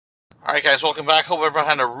All right, guys, welcome back. Hope everyone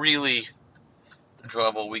had a really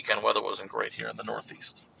enjoyable weekend. Weather wasn't great here in the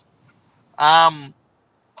Northeast. Um,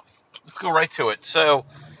 let's go right to it. So,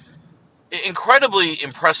 incredibly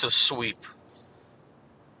impressive sweep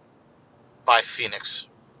by Phoenix.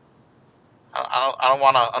 I don't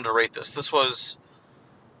want to underrate this. This was,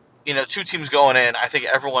 two teams going in. I think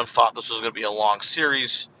everyone thought this was going to be a long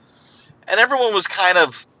series, and everyone was kind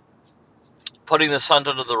of putting the Suns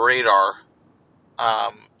under the radar,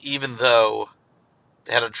 even though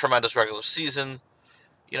they had a tremendous regular season.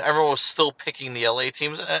 Everyone was still picking the LA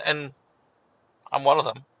teams, and I'm one of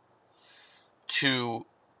them, to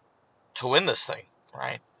win this thing,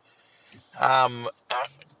 right? Um,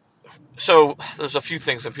 so there's a few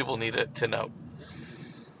things that people need to know.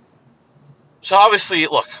 So obviously,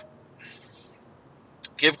 look,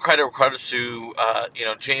 give credit where credit's due.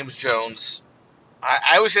 James Jones.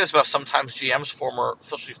 I always say this about sometimes GMs,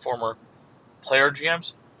 especially former player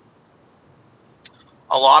GMs.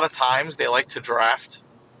 A lot of times they like to draft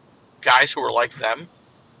guys who are like them.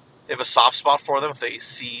 They have a soft spot for them if they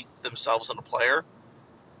see themselves in a player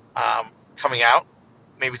coming out.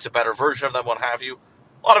 Maybe it's a better version of them, what have you.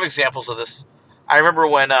 A lot of examples of this. I remember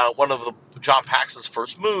when one of John Paxson's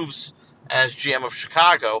first moves as GM of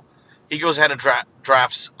Chicago, he goes ahead and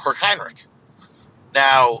drafts Kirk Hinrich.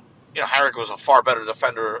 Now, Hinrich was a far better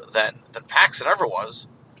defender than Paxson ever was.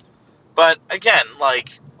 But again, a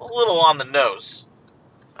little on the nose.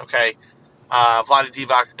 Okay. Vlade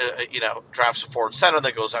Divac, drafts a forward center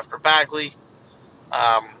that goes after Bagley.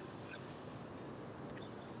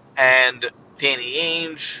 And Danny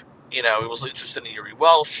Ainge, he was interested in Yuri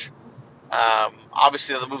Welsh.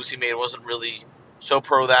 Obviously, the moves he made wasn't really so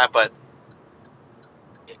pro that, but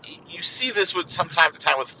you see this from time to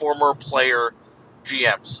time with former player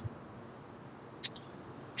GMs.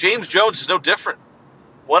 James Jones is no different.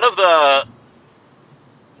 One of the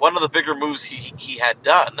bigger moves he had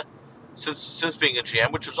done since being a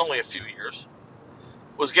GM, which was only a few years,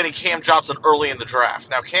 was getting Cam Johnson early in the draft.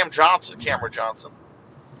 Now, Cameron Johnson,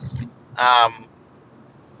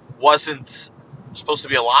 wasn't supposed to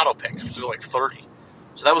be a lotto pick. It was supposed to be like 30.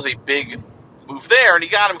 So that was a big move there, and he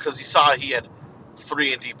got him because he saw he had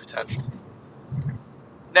 3-and-D potential.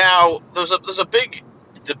 Now, there's a big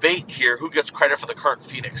debate here who gets credit for the current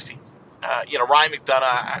Phoenix team. Ryan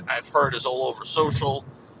McDonough, I've heard, is all over social,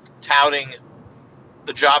 touting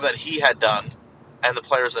the job that he had done and the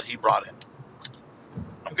players that he brought in.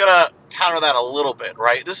 I'm going to counter that a little bit,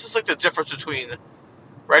 right? This is like the difference between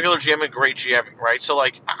regular GM and great GMing, right? So,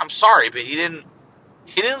 I'm sorry, but he didn't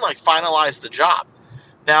finalize the job.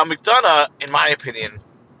 Now, McDonough, in my opinion,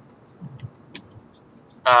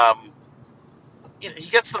 he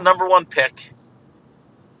gets the number one pick,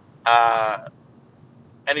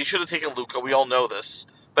 and he should have taken Luka. We all know this,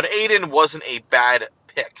 but Aiden wasn't a bad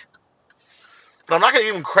pick. But I'm not going to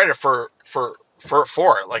give him credit for it.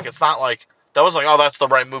 It's not like that was oh, that's the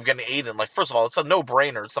right move getting Aiden. First of all, it's a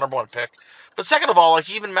no-brainer. It's the number one pick. But second of all,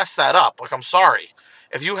 he even messed that up. I'm sorry.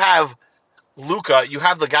 If you have Luka, you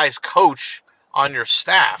have the guy's coach on your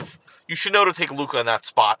staff. You should know to take Luka in that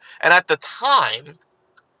spot. And at the time,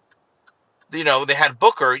 they had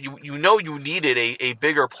Booker. You needed a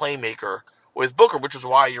bigger playmaker with Booker, which is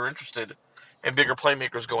why you're interested in bigger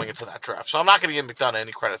playmakers going into that draft. So I'm not going to give McDonough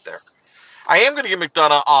any credit there. I am going to give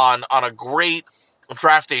McDonough on a great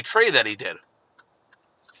draft day trade that he did,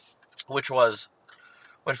 which was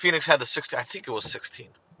when Phoenix had the 16. I think it was 16.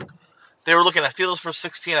 They were looking at Fields for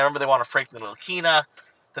 16. I remember they wanted Frank Ntilikina.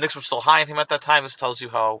 The Knicks were still high on him at that time. This tells you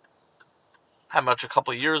how much a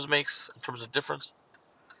couple of years makes in terms of difference.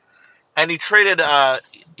 And he traded,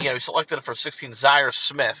 he selected it for 16 Zaire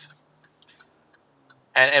Smith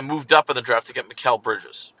and moved up in the draft to get Mikal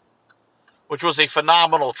Bridges, which was a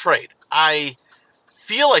phenomenal trade. I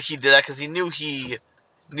feel like he did that because he knew he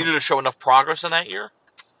needed to show enough progress in that year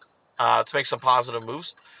to make some positive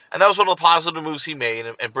moves. And that was one of the positive moves he made,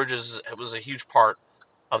 and Bridges was a huge part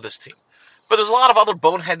of this team. But there's a lot of other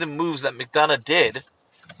boneheaded moves that McDonough did,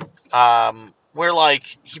 where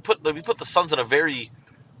he put the Suns in a very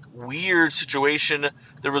weird situation.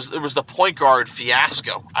 There was the point guard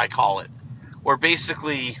fiasco, I call it, where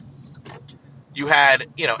basically you had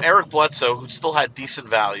Eric Bledsoe, who still had decent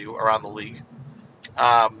value around the league,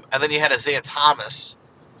 and then you had Isaiah Thomas,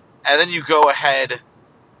 and then you go ahead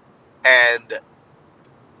and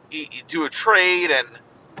you do a trade, and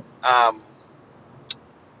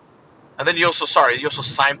then you also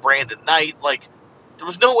signed Brandon Knight. There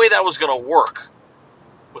was no way that was going to work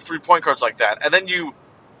with 3 point guards like that. And then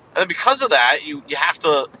because of that, you're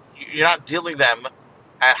not dealing them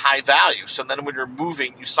at high value. So then when you're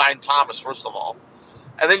moving, you sign Thomas first of all,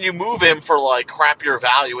 and then you move him for like crappier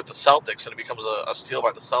value with the Celtics, and it becomes a steal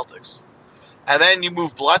by the Celtics. And then you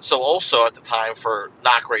move Bledsoe also at the time for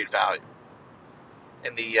not great value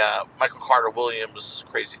in the Michael Carter Williams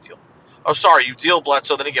crazy deal. Oh, sorry, you deal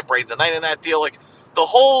Bledsoe, then you get Brady the Knight in that deal. Like, the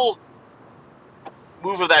whole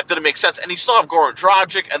move of that didn't make sense. And you still have Goran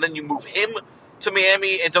Dragic, and then you move him to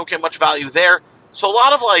Miami and don't get much value there. So a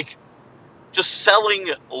lot of, like, just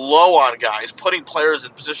selling low on guys, putting players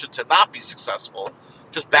in position to not be successful.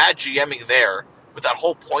 Just bad GMing there with that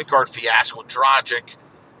whole point guard fiasco. Dragic,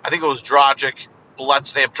 I think it was Dragic,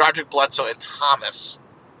 Bledsoe. They have Dragic, Bledsoe, and Thomas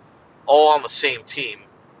all on the same team.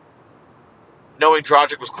 Knowing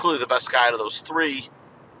Dragic was clearly the best guy out of those three,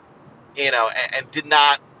 and did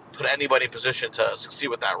not put anybody in position to succeed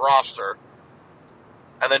with that roster,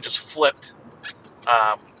 and then just flipped,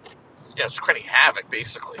 just creating havoc,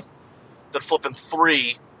 basically. Then flipping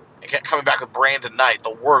three, and coming back with Brandon Knight,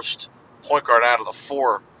 the worst point guard out of the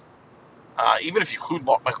four, even if you include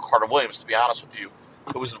Michael Carter Williams, to be honest with you,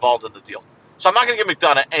 who was involved in the deal. So I'm not going to give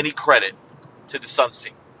McDonough any credit to the Suns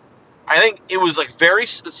team. I think it was like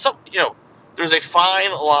there's a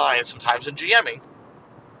fine line sometimes in GMing,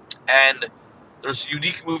 and there's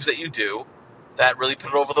unique moves that you do that really put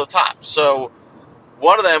it over the top. So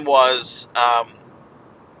one of them was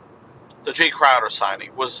the Jay Crowder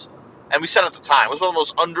signing and we said at the time, was one of the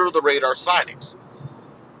most under-the-radar signings.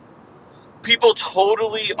 People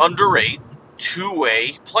totally underrate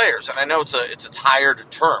two-way players, and I know it's a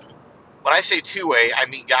tired term. When I say two-way, I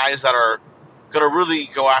mean guys that are going to really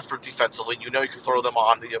go after it defensively. You can throw them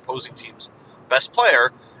on the opposing team's best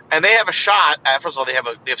player, and they have a shot. First of all, they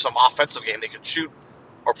have some offensive game. They can shoot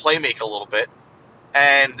or play make a little bit,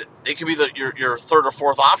 and they can be your third or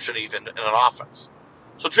fourth option even in an offense.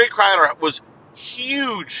 So Jay Crowder was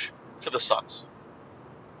huge for the Suns,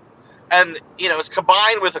 and it's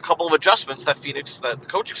combined with a couple of adjustments that the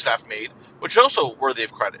coaching staff made, which is also worthy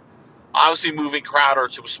of credit. Obviously, moving Crowder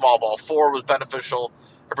to a small ball four was beneficial,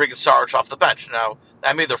 and bringing Sarge off the bench. Now,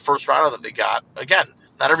 that made their first rounder that they got. Again,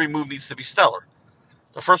 not every move needs to be stellar.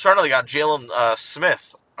 The first rounder they got, Jalen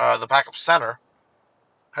Smith, the backup center,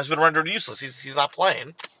 has been rendered useless. He's not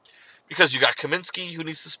playing because you got Kaminsky, who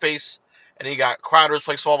needs the space, and you got Crowder who's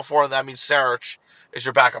playing small before, and that means Sarge is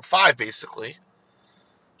your backup five, basically.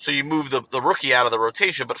 So you move the rookie out of the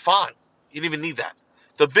rotation, but fine. You didn't even need that.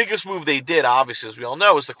 The biggest move they did, obviously, as we all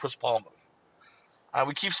know, is the Chris Paul move.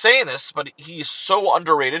 We keep saying this, but he is so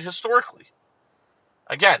underrated historically.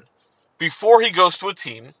 Again, before he goes to a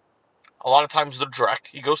team, a lot of times the Drek,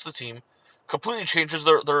 he goes to the team, completely changes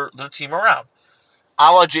their team around.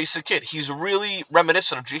 A la Jason Kidd. He's really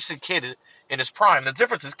reminiscent of Jason Kidd in his prime. The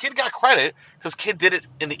difference is Kidd got credit because Kidd did it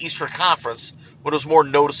in the Eastern Conference when it was more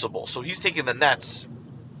noticeable. So he's taking the Nets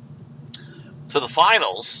to the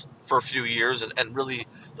finals for a few years and really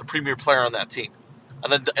the premier player on that team.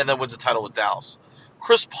 And then wins the title with Dallas.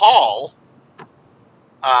 Chris Paul,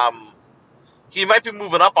 he might be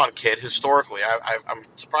moving up on Kidd historically. I'm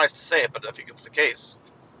surprised to say it, but I think it's the case.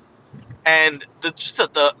 And the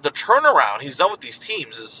turnaround he's done with these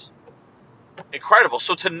teams is incredible.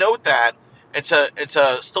 So to note that and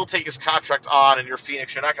to still take his contract on in your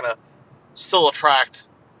Phoenix, you're not going to still attract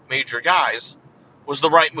major guys, was the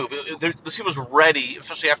right move. The team was ready,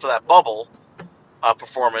 especially after that bubble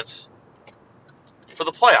performance, for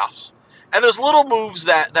the playoffs. And there's little moves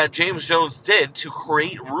that James Jones did to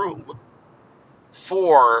create room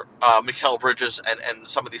for Mikal Bridges and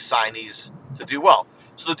some of these signees to do well.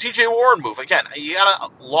 So the T.J. Warren move, again, you got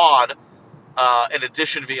to laud an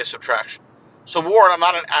addition via subtraction. So Warren,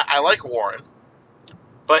 I like Warren,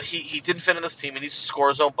 but he didn't fit in this team. He needs to score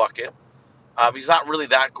his own bucket. He's not really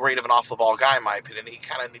that great of an off-the-ball guy, in my opinion. He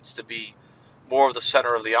kind of needs to be more of the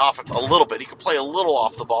center of the offense a little bit. He could play a little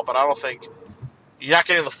off the ball, but I don't think you're not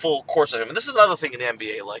getting the full course of him. And this is another thing in the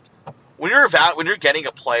NBA. Like, when you're getting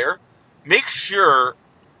a player, make sure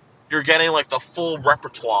you're getting like the full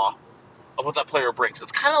repertoire of what that player brings.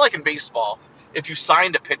 It's kind of like in baseball. If you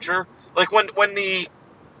signed a pitcher, like this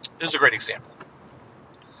is a great example.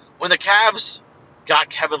 When the Cavs got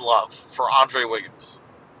Kevin Love for Andrew Wiggins.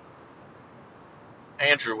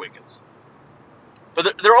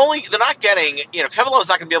 But they're not getting, Kevin Love's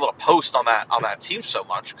not going to be able to post on that team so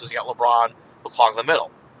much because you got LeBron who clog the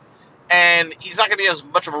middle. And he's not going to be as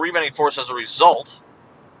much of a rebounding force as a result.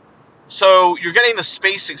 So you're getting the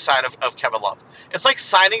spacing side of Kevin Love. It's like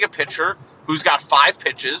signing a pitcher who's got 5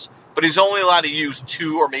 pitches, but he's only allowed to use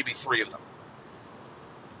 2 or maybe 3 of them.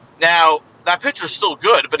 Now, that pitcher's still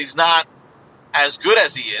good, but he's not as good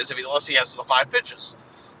as he is unless he has the 5 pitches.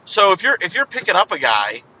 So if you're picking up a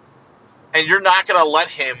guy and you're not going to let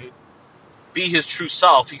him be his true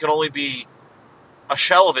self, he can only be a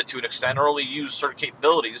shell of it to an extent, or only use certain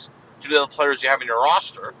capabilities due to the players you have in your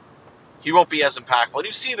roster, he won't be as impactful. And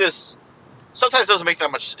you see this, sometimes it doesn't make that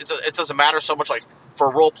much, it doesn't matter so much like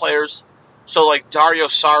for role players. So like Dario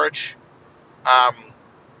Saric,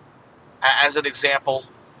 as an example,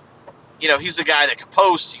 you know, he's a guy that can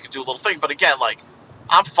post, he can do a little thing, but again, like,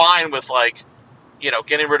 I'm fine with, like, you know,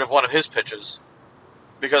 getting rid of one of his pitches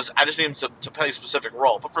because I just need him to play a specific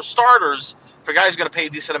role. But for starters, for guys you're going to pay a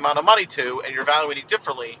decent amount of money to and you're evaluating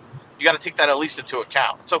differently, you got to take that at least into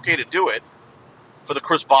account. It's okay to do it for the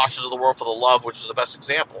Chris Bosches of the world, for the Love, which is the best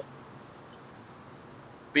example.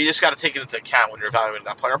 But you just got to take it into account when you're evaluating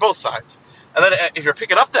that player on both sides. And then if you're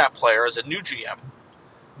picking up that player as a new GM,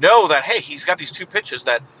 know that, hey, he's got these two pitches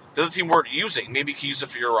that the other team weren't using. Maybe you can use it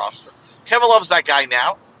for your roster. Kevin Love's that guy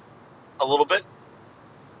now, a little bit.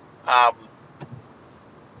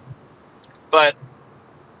 But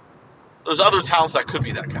there's other talents that could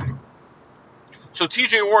be that guy. So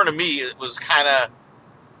TJ Warren, to me, it was kind of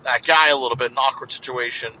that guy a little bit, an awkward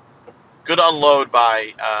situation. Good unload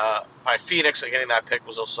by Phoenix, and getting that pick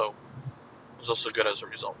was also good as a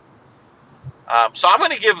result. So I'm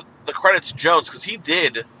going to give the credit to Jones because he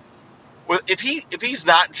did. If he's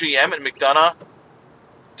not GM and McDonough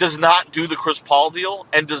does not do the Chris Paul deal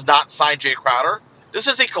and does not sign Jay Crowder, this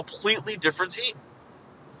is a completely different team.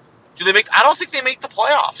 I don't think they make the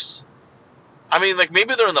playoffs. I mean, like,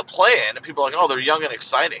 maybe they're in the play-in and people are like, oh, they're young and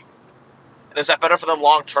exciting. And is that better for them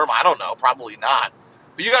long term? I don't know. Probably not.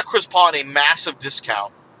 But you got Chris Paul at a massive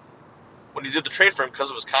discount when you did the trade for him because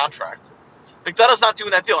of his contract. McDonough's not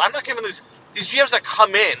doing that deal. I'm not giving these GMs that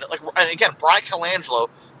come in, like, and again, Brian Colangelo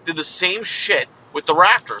did the same shit with the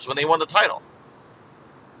Raptors when they won the title.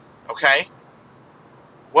 Okay?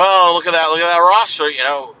 Well, look at that roster, you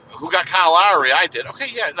know, who got Kyle Lowry? I did. Okay,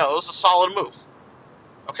 yeah, no, it was a solid move.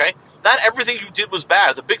 Okay? Not everything you did was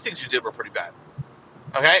bad. The big things you did were pretty bad.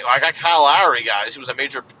 Okay? I got Kyle Lowry, guys. He was a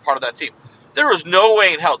major part of that team. There is no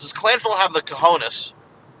way in hell. Does Colangelo have the cojones,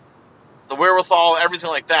 the wherewithal, everything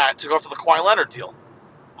like that, to go after the Kawhi Leonard deal?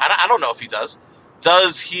 I don't know if he does.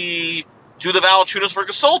 Does he do the Valanciunas for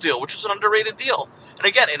Gasol deal, which is an underrated deal? And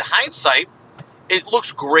again, in hindsight, it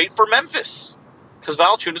looks great for Memphis because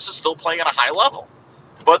Valanciunas is still playing at a high level.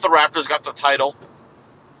 But the Raptors got the title.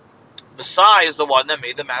 Masai is the one that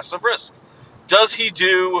made the massive risk. Does he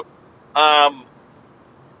do?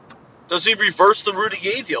 Does he reverse the Rudy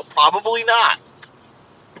Gay deal? Probably not,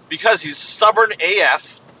 because he's stubborn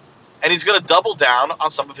AF, and he's going to double down on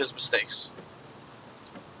some of his mistakes.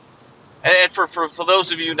 And for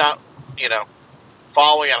those of you not, you know,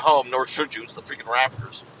 following at home, nor should you, it's the freaking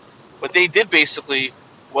Raptors. What they did basically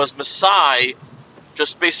was Masai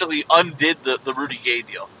just basically undid the Rudy Gay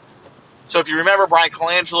deal. So if you remember, Brian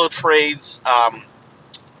Colangelo trades, I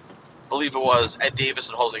believe it was Ed Davis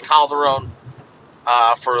and Jose Calderon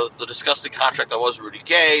for the disgusting contract that was Rudy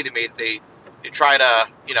Gay. They try to,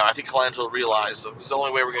 you know, I think Colangelo realized that this is the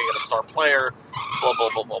only way we're going to get a star player, blah, blah,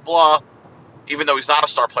 blah, blah, blah. Even though he's not a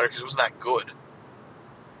star player because he wasn't that good.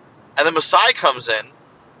 And then Masai comes in,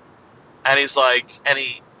 and he's like, and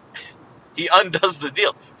he undoes the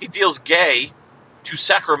deal. He deals Gay to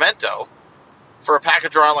Sacramento for a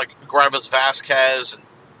package around like Gravis Vasquez and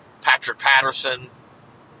Patrick Patterson.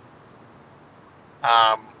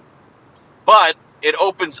 But it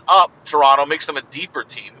opens up Toronto, makes them a deeper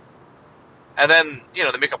team. And then, you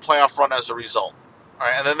know, they make a playoff run as a result. All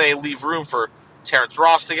right, and then they leave room for Terrence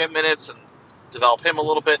Ross to get minutes and develop him a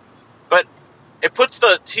little bit. But it puts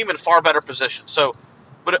the team in far better position. So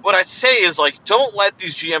what I'd say is, like, don't let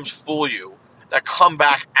these GMs fool you that come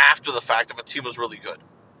back after the fact if a team was really good,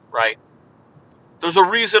 right? There's a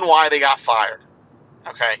reason why they got fired,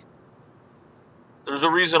 okay? There's a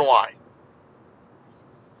reason why.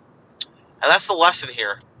 And that's the lesson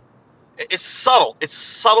here. It's subtle. It's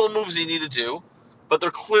subtle moves you need to do, but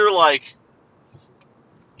they're clear, like,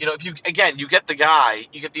 you know, if you get the guy,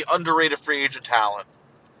 you get the underrated free agent talent,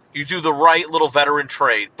 you do the right little veteran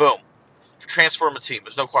trade, boom. You transform a team,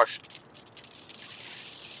 there's no question.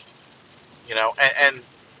 You know, and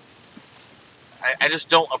I just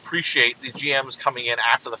don't appreciate the GMs coming in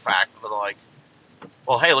after the fact that are like,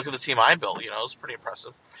 well, hey, look at the team I built. You know, it's pretty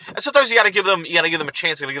impressive. And sometimes you got to give them a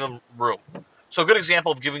chance. You got to give them room. So a good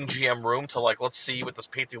example of giving GM room to, like, let's see what this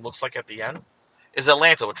painting looks like at the end is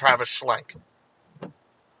Atlanta with Travis Schlenk.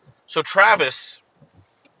 So Travis,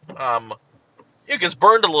 it gets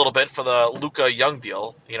burned a little bit for the Luka Young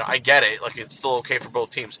deal. You know, I get it. Like, it's still okay for both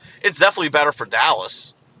teams. It's definitely better for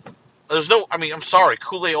Dallas. I'm sorry,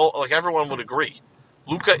 Kool-Aid, like, everyone would agree.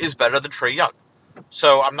 Luka is better than Trae Young.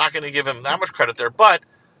 So I'm not going to give him that much credit there, but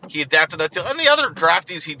he adapted that deal. And the other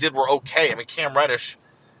draftees he did were okay. I mean, Cam Reddish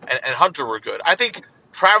and Hunter were good. I think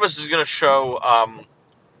Travis is going to show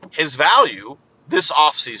his value this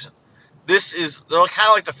offseason. They're kind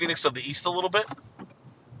of like the Phoenix of the East a little bit.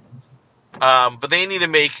 But they need to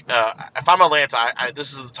make, if I'm Atlanta,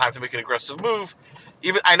 this is the time to make an aggressive move.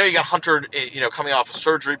 Even I know you got Hunter, coming off of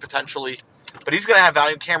surgery potentially, but he's going to have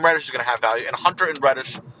value. Cam Reddish is going to have value, and Hunter and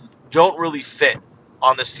Reddish don't really fit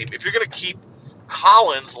on this team. If you're going to keep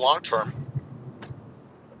Collins long term,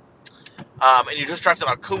 and you just drafted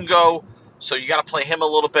Akungo, so you got to play him a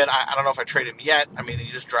little bit. I don't know if I trade him yet. I mean,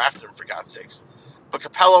 you just drafted him for God's sakes. But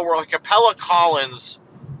Capella, Collins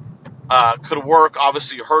could work.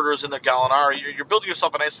 Obviously, Herter's in there, Gallinari. You're building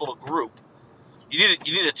yourself a nice little group. You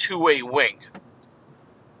need a two-way wing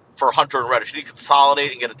for Hunter and Reddish. You need to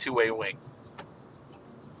consolidate and get a two-way wing.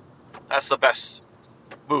 That's the best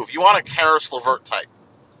move. You want a Karis LeVert type.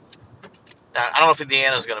 Now, I don't know if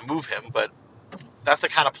Indiana's going to move him, but that's the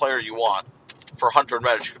kind of player you want for Hunter and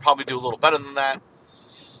Reddish. You could probably do a little better than that.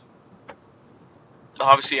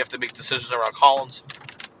 Obviously, you have to make decisions around Collins.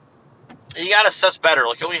 And you got to assess better.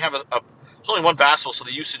 Like, you only have there's only one basketball, so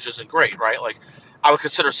the usage isn't great, right? Like, I would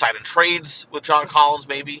consider signing trades with John Collins,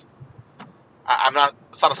 maybe.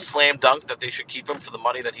 It's not a slam dunk that they should keep him for the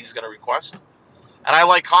money that he's going to request. And I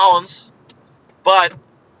like Collins, but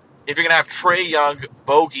if you're going to have Trae Young,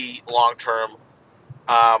 bogey long term,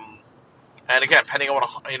 and again, depending on what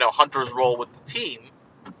Hunter's role with the team,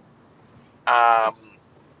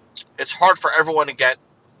 it's hard for everyone to get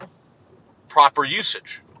proper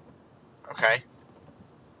usage. Okay,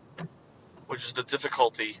 which is the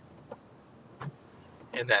difficulty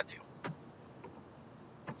in that deal.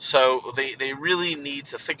 So they really need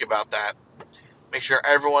to think about that. Make sure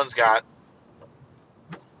everyone's got,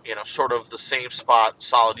 sort of the same spot,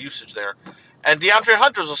 solid usage there. And DeAndre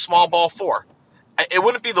Hunter's a small ball 4. It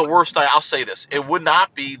wouldn't be the worst. I'll say this: it would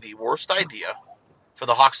not be the worst idea for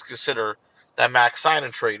the Hawks to consider that max sign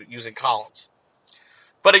and trade using Collins.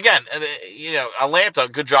 But again, Atlanta,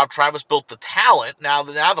 good job. Travis built the talent. Now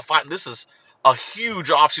this is a huge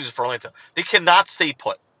offseason for Atlanta. They cannot stay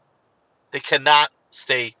put. They cannot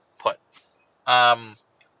stay put.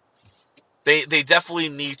 They definitely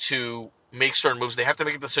need to make certain moves. They have to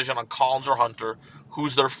make a decision on Collins or Hunter,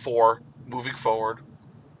 who's their 4 moving forward,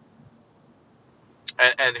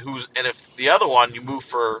 and if the other one you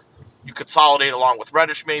consolidate along with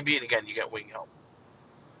Reddish maybe, and again you get wing help.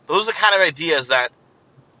 Those are the kind of ideas that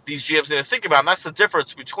these GMs need to think about, and that's the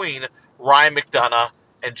difference between Ryan McDonough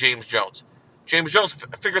and James Jones. James Jones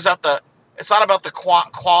figures out it's not about the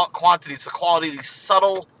quantity, it's the quality, these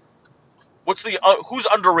subtle. Who's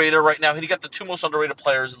underrated right now? He got the 2 most underrated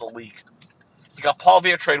players in the league. You got Paul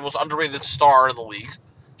Vieira, most underrated star in the league.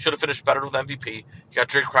 Should have finished better with MVP. You got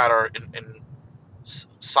Jake Crowder in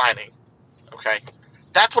signing. Okay,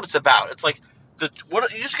 that's what it's about. It's like you're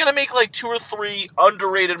just gonna make like 2 or 3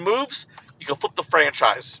 underrated moves. You can flip the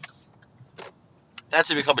franchise. That's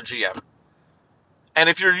to become a GM. And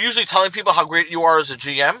if you're usually telling people how great you are as a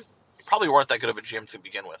GM, you probably weren't that good of a GM to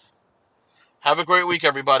begin with. Have a great week,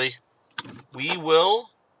 everybody. We will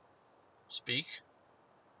speak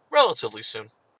relatively soon.